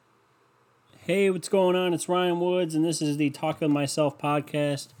Hey, what's going on? It's Ryan Woods, and this is the Talk with Myself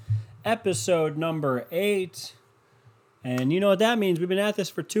podcast, episode number 8. And you know what that means? We've been at this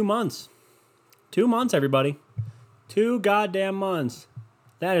for 2 months. 2 months, everybody. 2 goddamn months.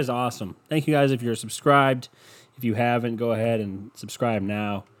 That is awesome. Thank you guys if you're subscribed. If you haven't, go ahead and subscribe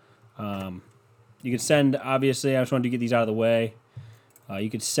now. You can send, obviously, I just wanted to get these out of the way. You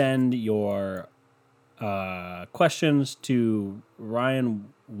could send your questions to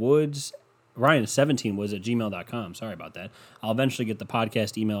Ryan17woods at gmail.com. Sorry about that. I'll eventually get the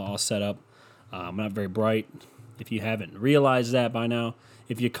podcast email all set up. I'm not very bright. If you haven't realized that by now,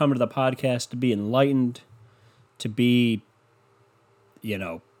 if you come to the podcast to be enlightened, to be,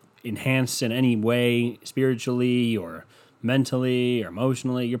 enhanced in any way, spiritually or mentally or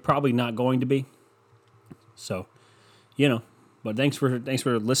emotionally, you're probably not going to be. So, but thanks for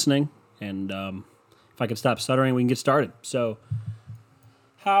listening. And if I could stop stuttering, we can get started. So,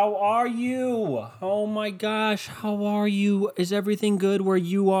 how are you? Oh my gosh, how are you? Is everything good where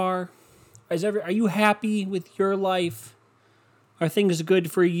you are? Are you happy with your life? Are things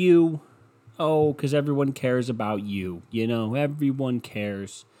good for you? Oh, because everyone cares about you. Everyone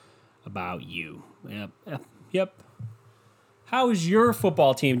cares about you. Yep. How is your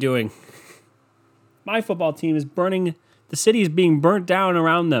football team doing? My football team is burning. The city is being burnt down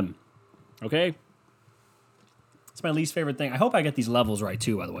around them. Okay? It's my least favorite thing. I hope I get these levels right,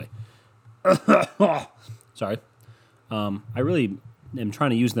 too, by the way. Sorry. I really am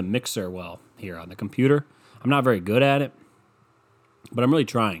trying to use the mixer well here on the computer. I'm not very good at it, but I'm really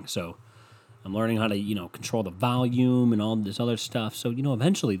trying. So I'm learning how to, control the volume and all this other stuff. So,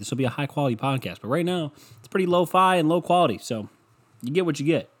 eventually this will be a high-quality podcast. But right now, it's pretty lo-fi and low quality. So you get what you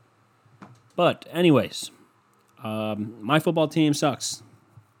get. But anyways, my football team sucks,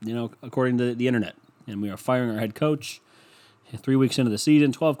 according to the internet. And we are firing our head coach 3 weeks into the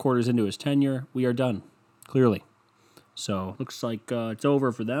season, 12 quarters into his tenure. We are done, clearly. So looks like it's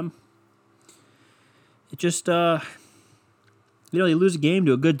over for them. It just, you lose a game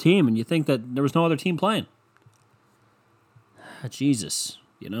to a good team, and you think that there was no other team playing. Jesus,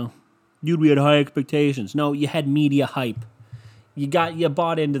 Dude, we had high expectations. No, you had media hype. You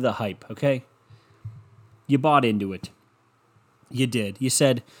bought into the hype, okay? You bought into it. You did. You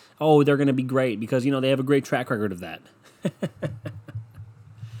said, oh, they're going to be great because, they have a great track record of that. The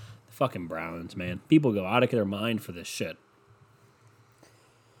fucking Browns, man. People go out of their mind for this shit.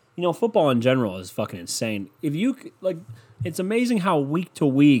 Football in general is fucking insane. It's amazing how week to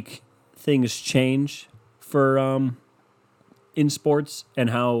week things change for in sports, and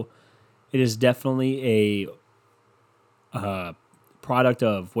how it is definitely a product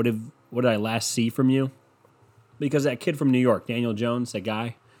of what did I last see from you? Because that kid from New York, Daniel Jones, that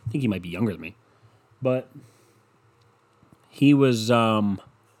guy, I think he might be younger than me, but he was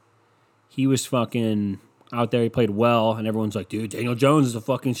fucking out there. He played well, and everyone's like, dude, Daniel Jones is a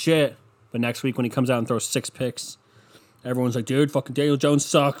fucking shit. But next week when he comes out and throws 6 picks, everyone's like, dude, fucking Daniel Jones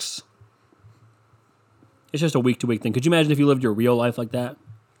sucks. It's just a week-to-week thing. Could you imagine if you lived your real life like that?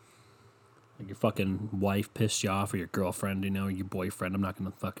 Like your fucking wife pissed you off, or your girlfriend, or your boyfriend. I'm not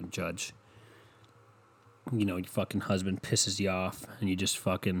going to fucking judge. Your fucking husband pisses you off, and you just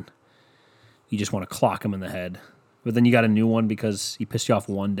want to clock him in the head. But then you got a new one because he pissed you off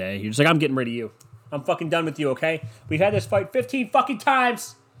one day. You're just like, I'm getting rid of you. I'm fucking done with you, okay? We've had this fight 15 fucking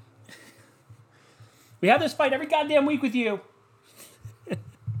times. We have this fight every goddamn week with you.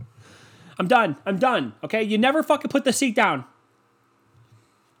 I'm done, okay? You never fucking put the seat down.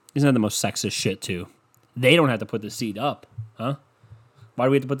 Isn't that the most sexist shit, too? They don't have to put the seat up, huh? Why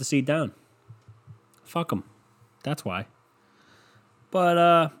do we have to put the seat down? Fuck them. That's why. But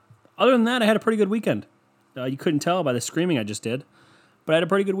other than that, I had a pretty good weekend. You couldn't tell by the screaming I just did. But I had a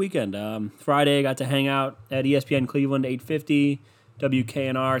pretty good weekend. Friday, I got to hang out at ESPN Cleveland 850,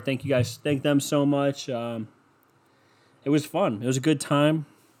 WKNR. Thank you guys. Thank them so much. It was fun. It was a good time.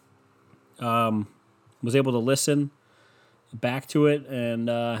 Was able to listen back to it, and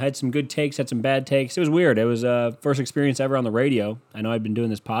had some good takes, had some bad takes. It was weird. It was first experience ever on the radio. I know I've been doing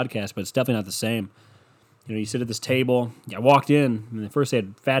this podcast, but it's definitely not the same. You sit at this table. I walked in, and first they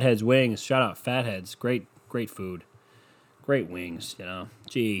had Fatheads Wings. Shout out Fatheads. Great food. Great wings,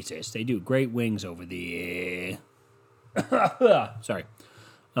 Jesus, they do great wings over there. Sorry.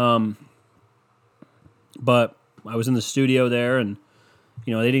 But I was in the studio there, and,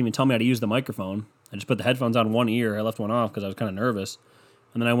 they didn't even tell me how to use the microphone. I just put the headphones on one ear. I left one off because I was kind of nervous.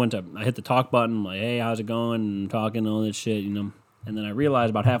 And then I hit the talk button, like, hey, how's it going? And talking and all that shit, And then I realized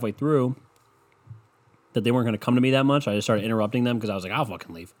about halfway through that they weren't going to come to me that much. I just started interrupting them because I was like, I'll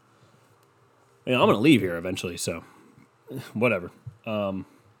fucking leave. I'm going to leave here eventually, so whatever.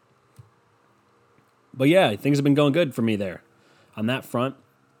 But yeah, things have been going good for me there on that front.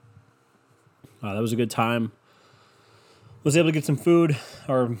 That was a good time. Was able to get some food,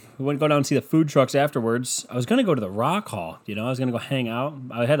 or we went to go down and see the food trucks afterwards. I was going to go to the Rock Hall, I was going to go hang out.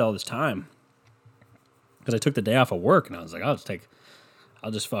 I had all this time because I took the day off of work, and I was like, I'll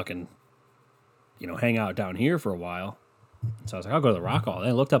just fucking, hang out down here for a while. So I was like, I'll go to the Rock Hall. And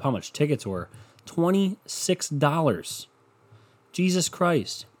I looked up how much tickets were. $26. Jesus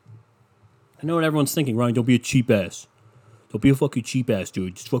Christ. I know what everyone's thinking, Ryan, don't be a cheap ass. Don't be a fucking cheap ass,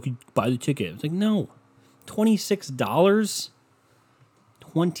 dude. Just fucking buy the ticket. It's like, no. $26?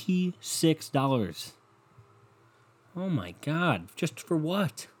 $26. Oh my God. Just for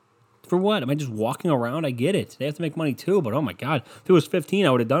what? For what? Am I just walking around? I get it. They have to make money too, but oh my God. If it was 15,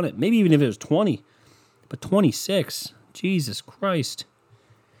 I would have done it. Maybe even if it was 20. But 26. Jesus Christ.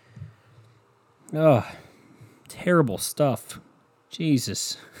 Ugh. Terrible stuff.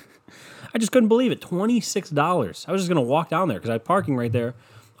 Jesus. I just couldn't believe it. $26. I was just going to walk down there because I had parking right there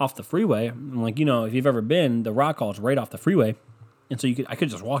off the freeway. I'm like, if you've ever been, the Rock Hall is right off the freeway. And so I could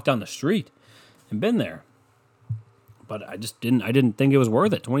just walk down the street and been there. But I didn't think it was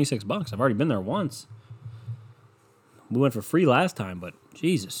worth it. $26. I've already been there once. We went for free last time, but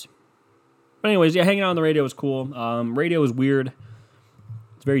Jesus. But anyways, yeah, hanging out on the radio was cool. Radio was weird.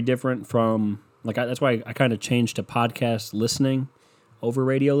 It's very different from, that's why I kind of changed to podcast listening over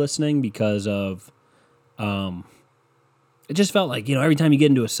radio listening because of, it just felt like, every time you get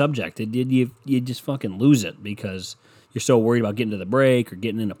into a subject, you just fucking lose it because you're so worried about getting to the break or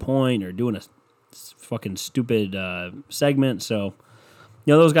getting in a point or doing a fucking stupid segment. So,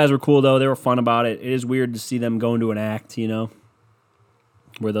 those guys were cool, though. They were fun about it. It is weird to see them go into an act,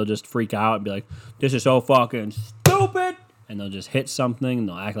 where they'll just freak out and be like, this is so fucking stupid. And they'll just hit something and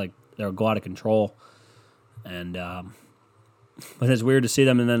they'll act like they'll go out of control. And, but it's weird to see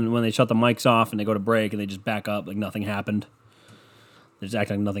them, and then when they shut the mics off and they go to break and they just back up like nothing happened. They just act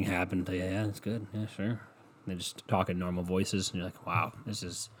like nothing happened. Yeah, it's good. Yeah, sure. They just talk in normal voices, and you're like, wow, this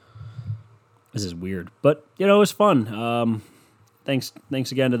is weird. But, it was fun. Thanks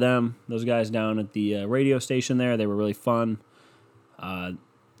again to them. Those guys down at the radio station there, they were really fun.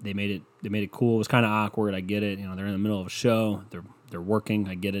 They made it cool. It was kind of awkward. I get it. They're in the middle of a show. They're working.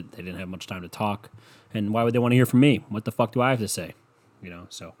 I get it. They didn't have much time to talk. And why would they want to hear from me? What the fuck do I have to say?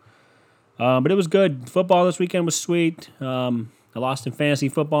 So. But it was good. Football this weekend was sweet. I lost in fantasy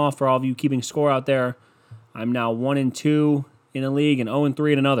football for all of you keeping score out there. I'm now 1-2 in a league and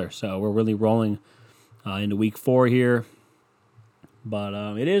 0-3 in another. So we're really rolling into week 4 here. But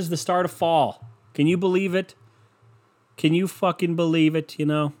it is the start of fall. Can you believe it? Can you fucking believe it,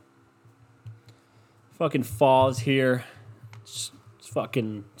 Fucking fall is here. It's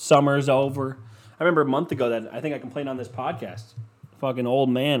fucking summer's over. I remember a month ago that I think I complained on this podcast. Fucking old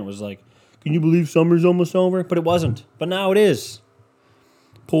man was like, can you believe summer's almost over? But it wasn't. But now it is.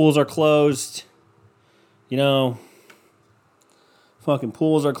 Pools are closed. Fucking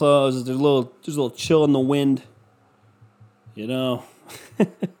pools are closed. There's a little chill in the wind. How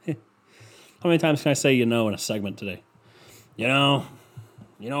many times can I say in a segment today? Brother.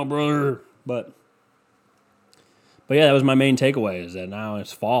 But yeah, that was my main takeaway, is that now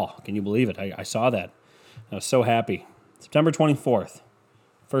it's fall. Can you believe it? I saw that. I was so happy. September 24th,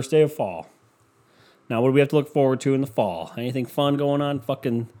 first day of fall. Now, what do we have to look forward to in the fall? Anything fun going on?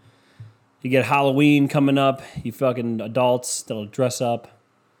 Fucking, you get Halloween coming up. You fucking adults that'll dress up,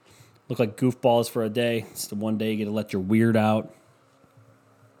 look like goofballs for a day. It's the one day you get to let your weird out.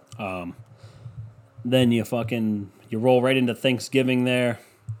 Then you roll right into Thanksgiving there.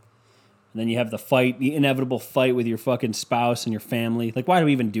 And then you have the inevitable fight with your fucking spouse and your family. Like, why do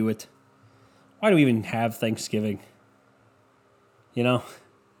we even do it? Why do we even have Thanksgiving? The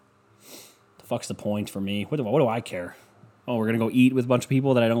fuck's the point for me? What do I care? Oh, we're going to go eat with a bunch of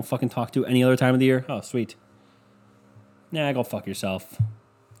people that I don't fucking talk to any other time of the year? Oh, sweet. Nah, go fuck yourself.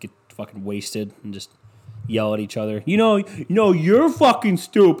 Get fucking wasted and just yell at each other. You're fucking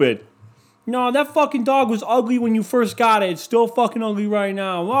stupid. No, that fucking dog was ugly when you first got it. It's still fucking ugly right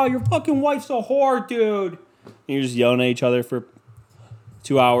now. Wow, your fucking wife's a whore, dude. And you're just yelling at each other for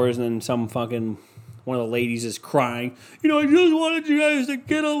 2 hours, and then one of the ladies is crying. I just wanted you guys to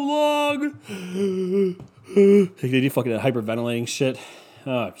get along. They do fucking hyperventilating shit.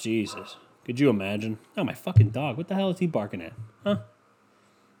 Oh, Jesus. Could you imagine? Oh, my fucking dog. What the hell is he barking at? Huh?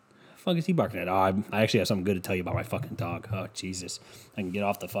 Fuck is he barking at? Oh, I actually have something good to tell you about my fucking dog. Oh, Jesus. I can get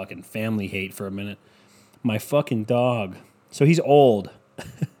off the fucking family hate for a minute. My fucking dog. So he's old.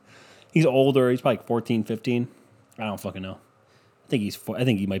 He's older. He's probably like 14, 15. I don't fucking know. I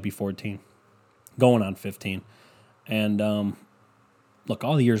think he might be 14. Going on 15. And, look,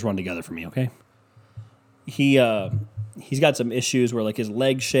 all the years run together for me, okay? he's got some issues where like his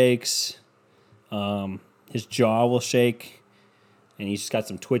leg shakes, his jaw will shake, and he's just got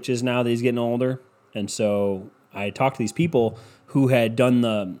some twitches now that he's getting older. And so I talked to these people who had done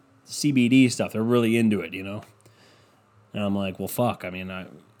the CBD stuff. They're really into it, you know. And I'm like, well, fuck. I mean,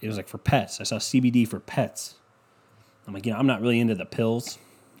 it was like for pets. I saw CBD for pets. I'm like, you know, I'm not really into the pills,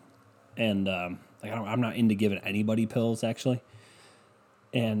 and I'm not into giving anybody pills actually.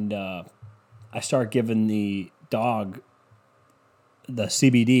 And I start giving the dog the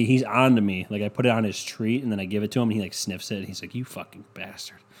CBD. He's on to me. Like I put it on his treat, and then I give it to him, and he like sniffs it. And he's like, "You fucking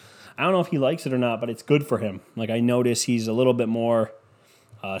bastard." I don't know if he likes it or not, but it's good for him. Like I notice he's a little bit more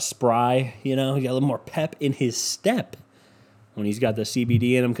spry. You know, he got a little more pep in his step when he's got the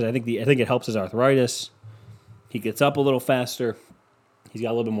CBD in him, because I think it helps his arthritis. He gets up a little faster. He's got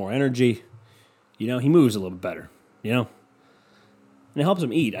a little bit more energy. You know, he moves a little bit better. You know, and it helps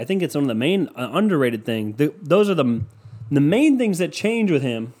him eat. I think it's one of the main underrated thing. Those are the main things that change with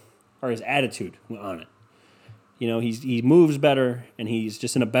him are his attitude on it. You know, he moves better, and he's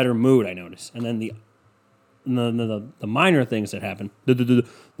just in a better mood, I notice. And then the minor things that happen, the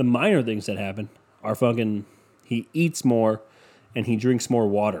minor things that happen are fucking, he eats more, and he drinks more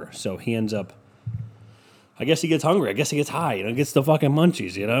water. So he ends up, I guess he gets hungry. I guess he gets high. You know, gets the fucking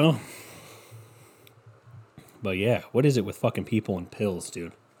munchies, you know? But yeah, what is it with fucking people and pills,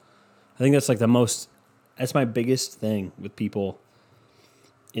 dude? I think that's like that's my biggest thing with people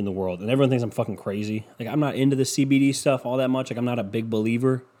in the world. And everyone thinks I'm fucking crazy. Like, I'm not into the CBD stuff all that much. Like, I'm not a big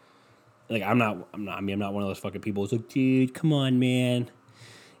believer. Like, I'm not one of those fucking people who's like, dude, come on, man.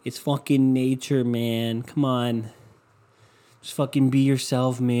 It's fucking nature, man. Come on. Just fucking be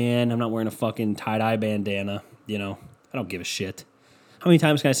yourself, man. I'm not wearing a fucking tie-dye bandana, you know? I don't give a shit. How many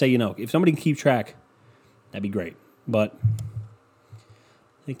times can I say, you know, if somebody can keep track, that'd be great. But,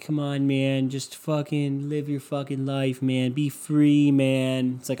 like, come on, man. Just fucking live your fucking life, man. Be free,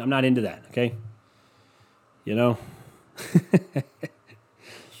 man. It's like, I'm not into that, okay? You know?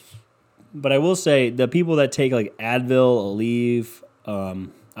 But I will say, the people that take, like, Advil, Aleve,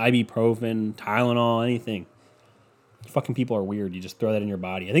 ibuprofen, Tylenol, anything, fucking people are weird. You just throw that in your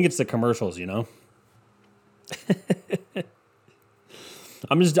body. I think it's the commercials, you know?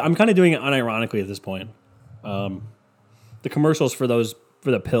 I'm kind of doing it unironically at this point. The commercials for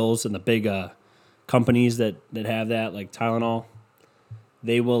the pills and the big companies that have that, like Tylenol,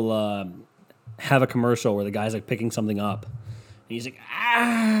 they will have a commercial where the guy's like picking something up, and he's like,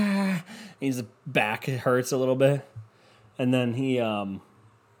 ah, and his back hurts a little bit, and then he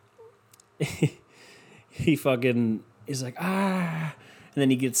fucking is like, ah, and then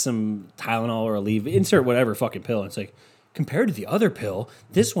he gets some Tylenol or Aleve, insert whatever fucking pill, and it's like, compared to the other pill,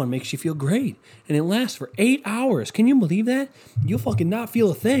 this one makes you feel great. And it lasts for 8 hours. Can you believe that? You'll fucking not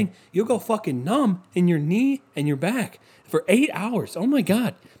feel a thing. You'll go fucking numb in your knee and your back for 8 hours. Oh my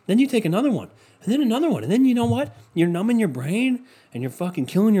God. Then you take another one. And then another one. And then you know what? You're numbing your brain and you're fucking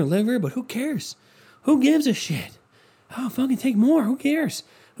killing your liver. But who cares? Who gives a shit? Oh, fucking take more. Who cares?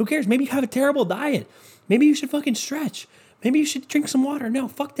 Who cares? Maybe you have a terrible diet. Maybe you should fucking stretch. Maybe you should drink some water. No,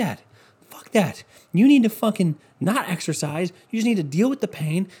 fuck that. Fuck that. You need to fucking not exercise. You just need to deal with the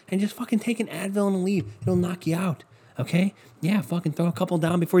pain and just fucking take an Advil and Aleve. It'll knock you out. Okay? Yeah, fucking throw a couple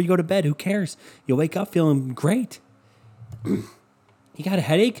down before you go to bed. Who cares? You'll wake up feeling great. You got a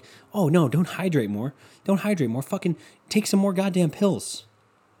headache? Oh, no, don't hydrate more. Don't hydrate more. Fucking take some more goddamn pills.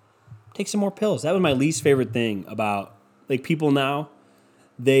 Take some more pills. That was my least favorite thing about, like, people now.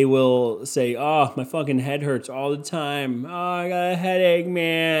 They will say, oh, my fucking head hurts all the time. Oh, I got a headache,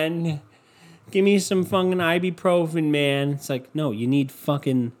 man. Give me some fucking ibuprofen, man. It's like, no, you need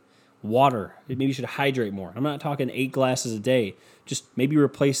fucking water. Maybe you should hydrate more. I'm not talking 8 glasses a day. Just maybe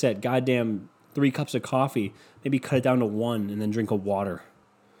replace that goddamn 3 cups of coffee. Maybe cut it down to 1 and then drink a water.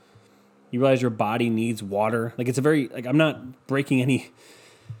 You realize your body needs water? Like, it's a very, like, I'm not breaking any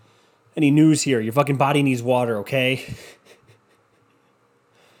news here. Your fucking body needs water, okay?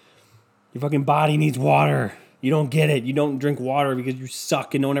 Your fucking body needs water. You don't get it. You don't drink water because you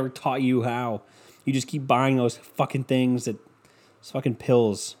suck and no one ever taught you how. You just keep buying those fucking things, those fucking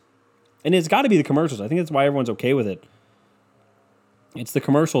pills. And it's got to be the commercials. I think that's why everyone's okay with it. It's the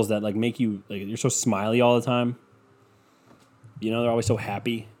commercials that like make you, like, you're so smiley all the time. You know, they're always so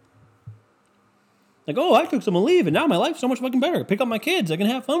happy. Like, oh, I took some Aleve and now my life's so much fucking better. Pick up my kids. I can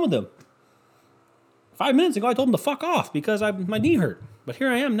have fun with them. 5 minutes ago, I told them to fuck off because my knee hurt. But here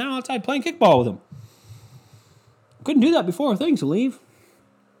I am now outside playing kickball with them. Couldn't do that before. Thanks, Aleve.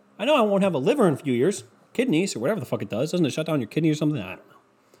 I know I won't have a liver in a few years. Kidneys or whatever the fuck it does. Doesn't it shut down your kidney or something? I don't know.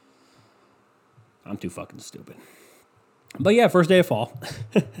 I'm too fucking stupid. But yeah, first day of fall.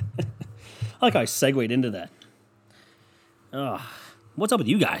 I like how I segued into that. What's up with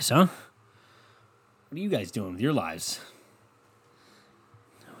you guys, huh? What are you guys doing with your lives?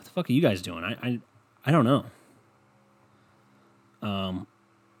 What the fuck are you guys doing? I don't know.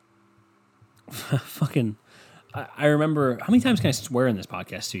 Fucking, I remember, how many times can I swear in this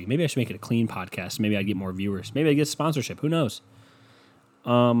podcast to you? Maybe I should make it a clean podcast. Maybe I get more viewers. Maybe I get sponsorship. Who knows?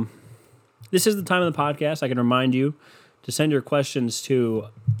 This is the time of the podcast. I can remind you to send your questions to,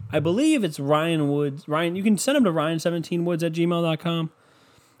 I believe it's Ryan Woods. Ryan, you can send them to ryan17woods@gmail.com.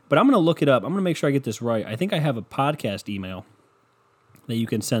 But I'm going to look it up. I'm going to make sure I get this right. I think I have a podcast email that you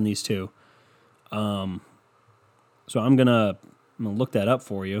can send these to. So I'm gonna look that up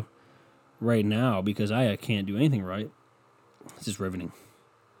for you right now because I can't do anything right. This is riveting.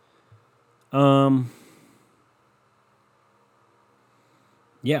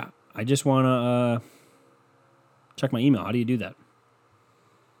 Yeah, I just want to check my email. How do you do that?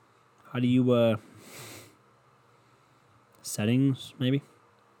 How do you settings maybe?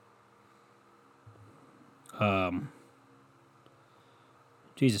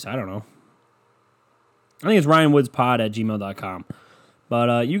 Jesus, I don't know. I think it's ryanwoodspod@gmail.com.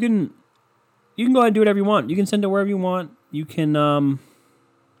 But you can go ahead and do whatever you want. You can send it wherever you want. You can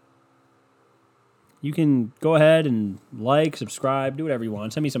go ahead and like, subscribe, do whatever you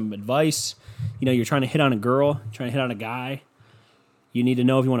want. Send me some advice. You know, you're trying to hit on a girl, trying to hit on a guy. You need to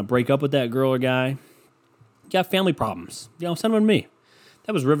know if you want to break up with that girl or guy. You got family problems. You know, send them to me.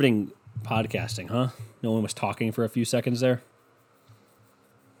 That was riveting podcasting, huh? No one was talking for a few seconds there.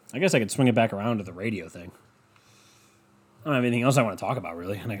 I guess I could swing it back around to the radio thing. I don't have anything else I want to talk about,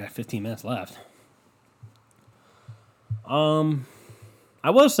 really, and I got 15 minutes left. I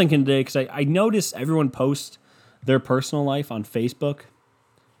was thinking today, because I noticed everyone posts their personal life on Facebook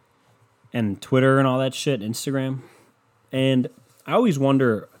and Twitter and all that shit, Instagram. And I always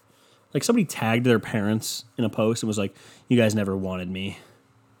wonder, like, somebody tagged their parents in a post and was like, you guys never wanted me.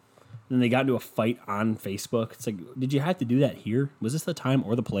 And then they got into a fight on Facebook. It's like, did you have to do that here? Was this the time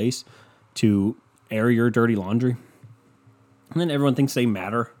or the place to air your dirty laundry? And then everyone thinks they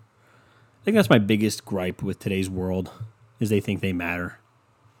matter. I think that's my biggest gripe with today's world, is they think they matter.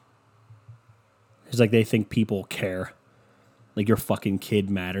 It's like they think people care. Like your fucking kid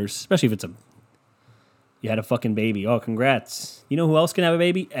matters. Especially if you had a fucking baby. Oh, congrats. You know who else can have a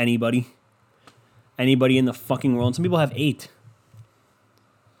baby? Anybody. Anybody in the fucking world. Some people have 8.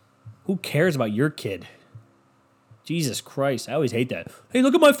 Who cares about your kid? Jesus Christ. I always hate that. Hey,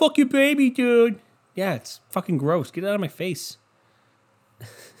 look at my fucking baby, dude. Yeah, it's fucking gross. Get it out of my face.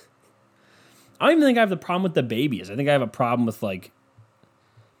 I don't even think I have the problem with the babies. I think I have a problem with, like,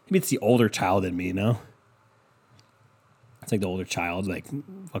 maybe it's the older child in me, you know? It's like the older child, like,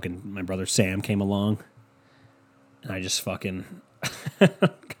 fucking my brother Sam came along. And I just fucking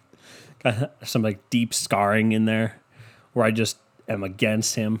got some, like, deep scarring in there where I just am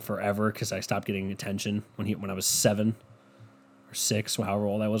against him forever because I stopped getting attention when I was 7 or 6, however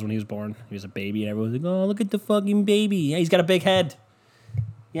old I was when he was born. He was a baby, and everyone was like, oh, look at the fucking baby. Yeah, he's got a big head.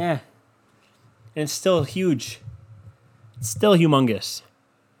 Yeah. And it's still huge. It's still humongous.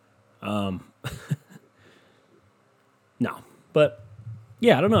 No. But,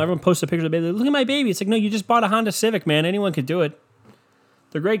 yeah, I don't know. Everyone posts a picture of the baby. Look at my baby. It's like, no, you just bought a Honda Civic, man. Anyone could do it.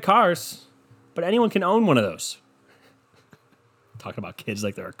 They're great cars, but anyone can own one of those. Talking about kids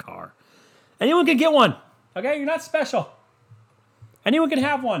like they're a car. Anyone can get one, okay? You're not special. Anyone can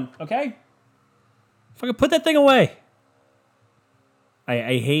have one, okay? Fucking put that thing away.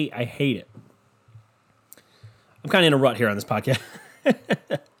 I hate it. I'm kind of in a rut here on this podcast.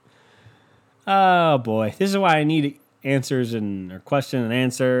 Oh, boy. This is why I need answers or question and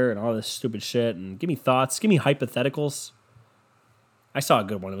answer and all this stupid shit. And give me thoughts. Give me hypotheticals. I saw a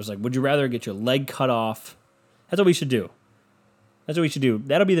good one. It was like, would you rather get your leg cut off? That's what we should do. That's what we should do.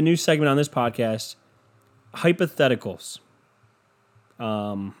 That'll be the new segment on this podcast. Hypotheticals.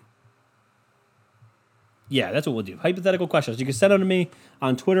 Yeah, that's what we'll do. Hypothetical questions. You can send them to me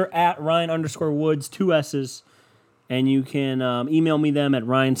on Twitter at Ryan_Woods, 2 S's. And you can email me them at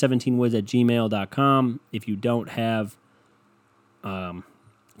ryan17woods@gmail.com. If you don't have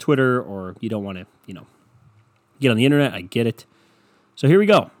Twitter or you don't want to, get on the internet, I get it. So here we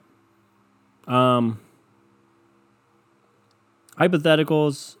go.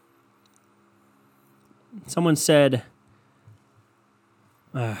 Hypotheticals. Someone said,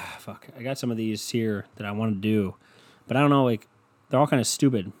 fuck, I got some of these here that I want to do, but I don't know, like, they're all kind of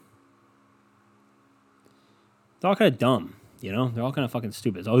stupid. They're all kind of dumb, They're all kind of fucking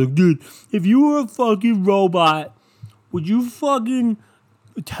stupid. So I was like, dude, if you were a fucking robot, would you fucking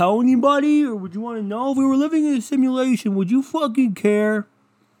tell anybody, or would you want to know if we were living in a simulation? Would you fucking care?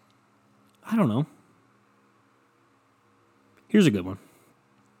 I don't know. Here's a good one.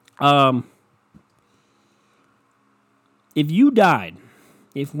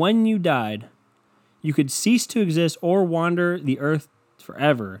 If when you died, you could cease to exist or wander the earth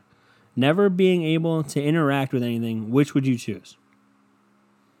forever, never being able to interact with anything, which would you choose?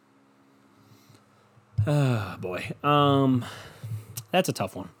 Oh, boy. That's a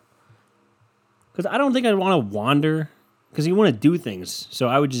tough one. Because I don't think I'd want to wander, because you want to do things, so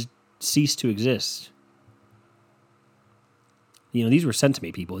I would just cease to exist. You know, these were sent to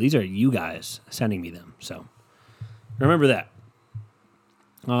me, people. These are you guys sending me them, so remember that.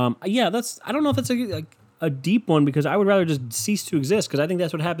 Yeah, I don't know if that's a deep one, because I would rather just cease to exist, because I think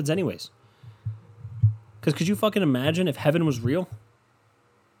that's what happens anyways. Because could you fucking imagine if heaven was real?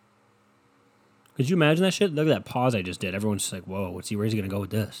 Could you imagine that shit? Look at that pause I just did. Everyone's just like, whoa, where's he going to go with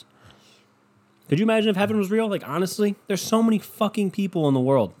this? Could you imagine if heaven was real? Like, honestly, there's so many fucking people in the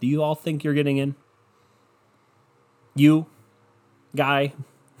world. Do you all think you're getting in? You, guy,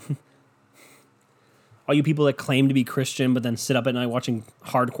 all you people that claim to be Christian but then sit up at night watching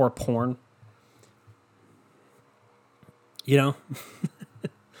hardcore porn. You know?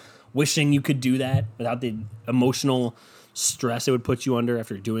 Wishing you could do that without the emotional stress it would put you under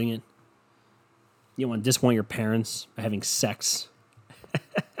after doing it. You don't want to disappoint your parents by having sex.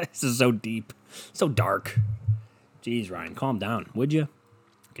 This is so deep. So dark. Jeez, Ryan, calm down, would you?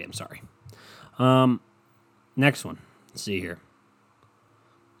 Okay, I'm sorry. Next one. Let's see here.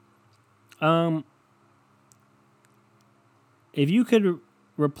 If you could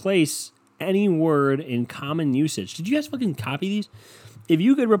replace any word in common usage, did you guys fucking copy these? If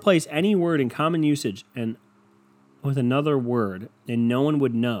you could replace any word in common usage and with another word and no one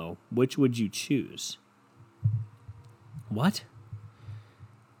would know, which would you choose? What?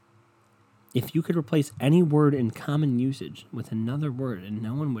 If you could replace any word in common usage with another word and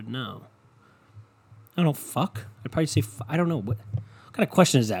no one would know. I don't know, fuck? I'd probably say, I don't know. What kind of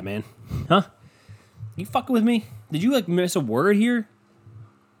question is that, man? Huh? You fucking with me? Did you, miss a word here?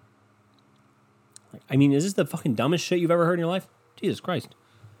 I mean, is this the fucking dumbest shit you've ever heard in your life? Jesus Christ.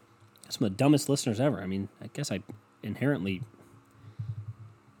 Some of the dumbest listeners ever. I mean, I guess I inherently...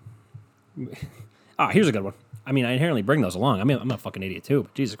 here's a good one. I mean, I inherently bring those along. I mean, I'm a fucking idiot too,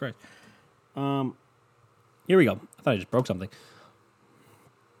 but Jesus Christ. Here we go. I thought I just broke something.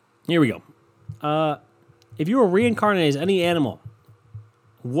 Here we go. If you were reincarnated as any animal,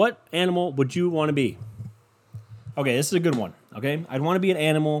 what animal would you want to be? Okay, this is a good one, okay? I'd want to be an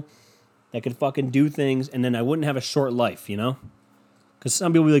animal that could fucking do things, and then I wouldn't have a short life, you know? Because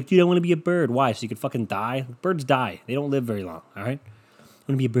some people will be like, dude, I want to be a bird. Why? So you could fucking die? Birds die. They don't live very long, all right? I want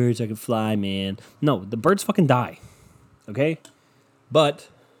to be a bird so I can fly, man. No, the birds fucking die, okay? But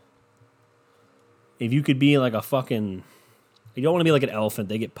if you could be like a fucking... You don't want to be like an elephant.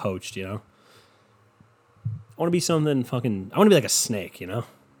 They get poached, you know? I want to be something fucking... I want to be like a snake, you know?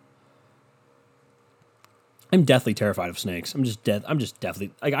 I'm deathly terrified of snakes. I'm just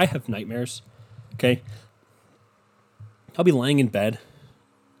deathly... Like, I have nightmares, okay? I'll be lying in bed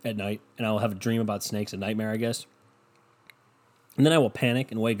at night, and I'll have a dream about snakes, a nightmare, I guess. And then I will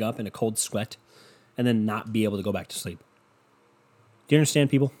panic and wake up in a cold sweat, and then not be able to go back to sleep. Do you understand,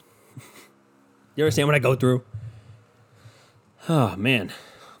 people? You understand what I go through? Oh, man.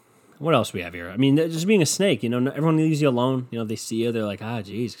 What else do we have here? I mean, just being a snake, you know, everyone leaves you alone. You know, if they see you, they're like,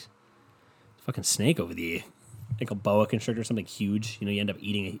 geez, fucking snake over the... Like a boa constrictor or something huge. You know, you end up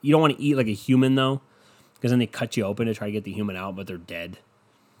eating it. You don't want to eat like a human, though, because then they cut you open to try to get the human out, but they're dead.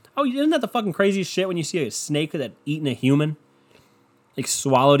 Oh, isn't that the fucking craziest shit when you see a snake that eaten a human? Like,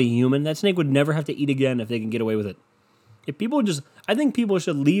 swallowed a human? That snake would never have to eat again if they can get away with it. If people just... I think people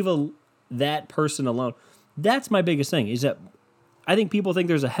should leave that person alone. That's my biggest thing, is that I think people think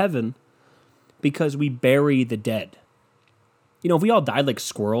there's a heaven because we bury the dead. You know, if we all died like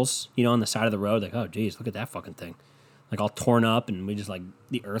squirrels, you know, on the side of the road, like, oh, geez, look at that fucking thing. Like, all torn up, and we just, like,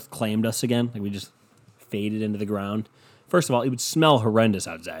 the earth claimed us again. Like, we just faded into the ground. First of all, it would smell horrendous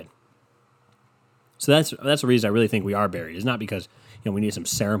outside. So that's the reason I really think we are buried. It's not because, you know, we need some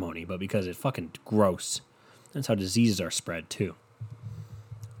ceremony, but because it's fucking gross. That's how diseases are spread, too.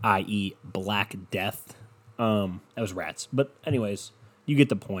 I.e. Black Death. That was rats. But anyways, you get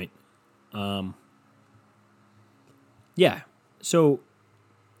the point. Yeah. So,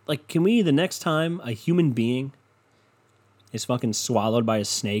 like, can we, the next time a human being is fucking swallowed by a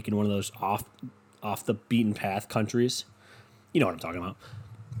snake in one of those off the beaten path countries, you know what I'm talking about,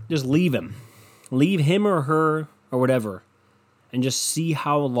 just leave him. Leave him or her or whatever, and just see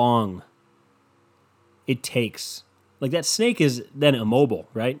how long it takes. Like, that snake is then immobile,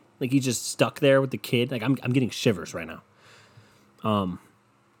 right? Like, he's just stuck there with the kid. Like, I'm getting shivers right now.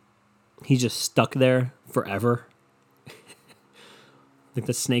 he's just stuck there forever. Like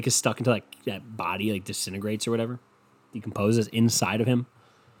the snake is stuck into like that body like disintegrates or whatever, decomposes inside of him.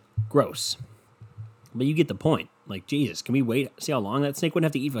 Gross. But you get the point. Like, Jesus, can we wait? See how long that snake wouldn't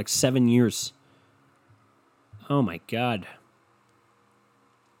have to eat for like 7 years. Oh my God.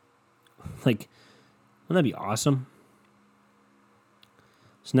 Like, wouldn't that be awesome?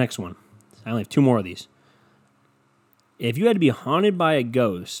 This next one. I only have 2 more of these. If you had to be haunted by a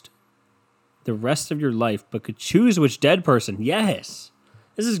ghost the rest of your life, but could choose which dead person, yes.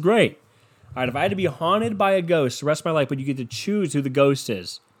 This is great. All right, if I had to be haunted by a ghost the rest of my life, but you get to choose who the ghost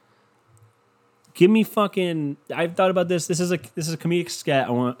is, give me fucking. I've thought about this. This is a comedic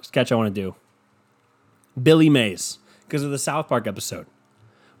sketch I want to do. Billy Mays, because of the South Park episode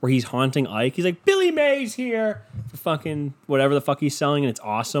where he's haunting Ike. He's like, Billy Mays here for fucking whatever the fuck he's selling, and it's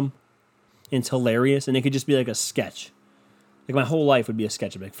awesome. And it's hilarious, and it could just be like a sketch. Like my whole life would be a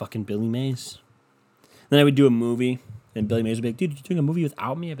sketch. I'd be like, fucking Billy Mays. Then I would do a movie, and Billy Mays would be like, dude, you're doing a movie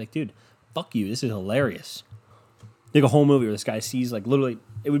without me? I'd be like, dude, fuck you. This is hilarious. Like a whole movie where this guy sees like literally,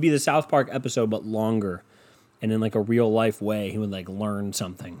 it would be the South Park episode, but longer. And in like a real life way, he would like learn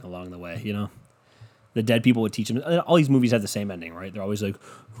something along the way, you know? The dead people would teach him. All these movies have the same ending, right? They're always like,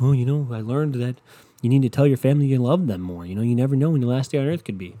 oh, you know, I learned that you need to tell your family you love them more. You know, you never know when your last day on earth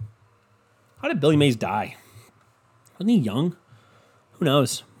could be. How did Billy Mays die? Wasn't he young? Who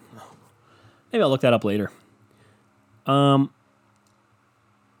knows? Maybe I'll look that up later. And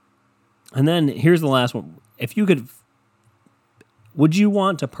then here's the last one. If you could, would you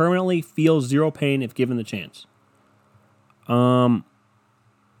want to permanently feel zero pain if given the chance?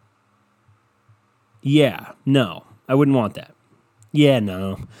 Yeah, no, I wouldn't want that. Yeah,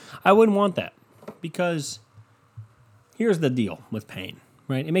 no, I wouldn't want that because here's the deal with pain,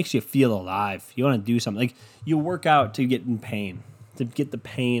 right? It makes you feel alive. You want to do something. Like you work out to get in pain, to get the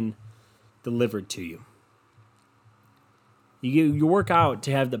pain delivered to you. You work out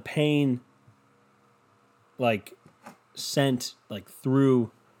to have the pain like sent like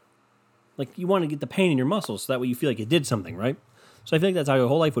through, like you want to get the pain in your muscles so that way you feel like it did something, right? So I feel like that's how your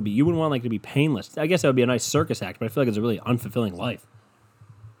whole life would be. You wouldn't want like to be painless. I guess that would be a nice circus act, but I feel like it's a really unfulfilling life.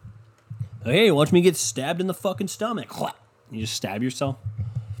 Hey, watch me get stabbed in the fucking stomach. You just stab yourself.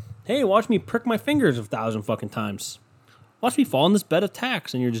 Hey, watch me prick my fingers 1,000 fucking times. Watch me fall in this bed of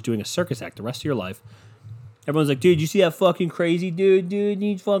tacks, and you're just doing a circus act the rest of your life. Everyone's like, dude, you see that fucking crazy dude? Dude,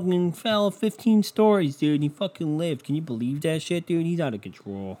 he fucking fell 15 stories, dude, and he fucking lived. Can you believe that shit, dude? He's out of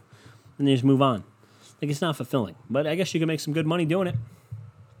control. And they just move on. Like, it's not fulfilling. But I guess you can make some good money doing it.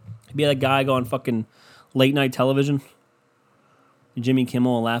 Be that guy go on fucking late night television. Jimmy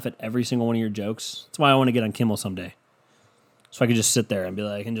Kimmel will laugh at every single one of your jokes. That's why I want to get on Kimmel someday. So I could just sit there and be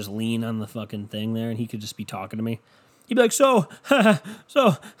like, and just lean on the fucking thing there, and he could just be talking to me. He'd be like, so how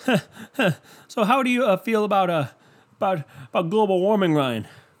do you feel about global warming, Ryan?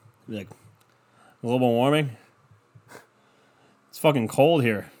 He'd be like, global warming? It's fucking cold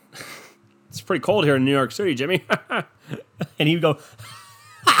here. It's pretty cold here in New York City, Jimmy. And he would go,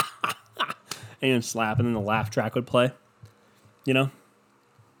 and he'd slap, and then the laugh track would play. You know?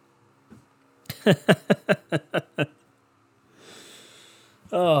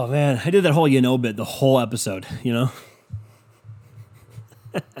 Oh, man. I did that whole you know bit the whole episode, you know?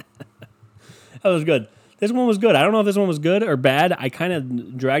 That was good. This one was good. I don't know if this one was good or bad. I kind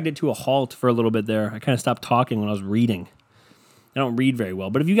of dragged it to a halt for a little bit there. I kind of stopped talking when I was reading. I don't read very well.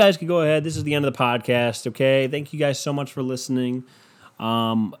 But if you guys could go ahead, this is the end of the podcast, okay? Thank you guys so much for listening.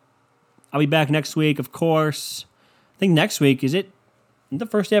 I'll be back next week, of course. I think next week, is it the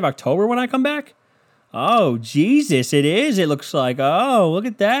first day of October when I come back? Oh, Jesus, it is, it looks like. Oh, look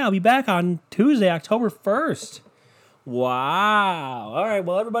at that. I'll be back on Tuesday, October 1st. Wow. All right,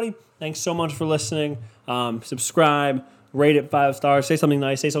 well, everybody, thanks so much for listening. Subscribe, rate it 5 stars, say something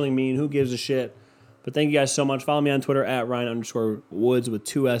nice, say something mean. Who gives a shit? But thank you guys so much. Follow me on Twitter at Ryan_Woods with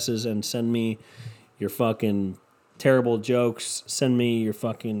 2 S's and send me your fucking terrible jokes. Send me your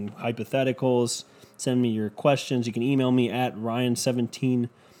fucking hypotheticals. Send me your questions. You can email me at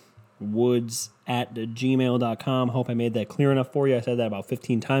ryan17woods@gmail.com. Hope I made that clear enough for you. I said that about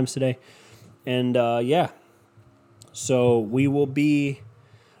 15 times today. And yeah. So we will be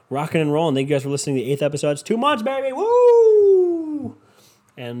rocking and rolling. Thank you guys for listening to the 8th episode. It's 2 months, baby. Woo!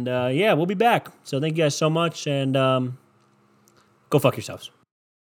 And yeah, we'll be back. So thank you guys so much. And go fuck yourselves.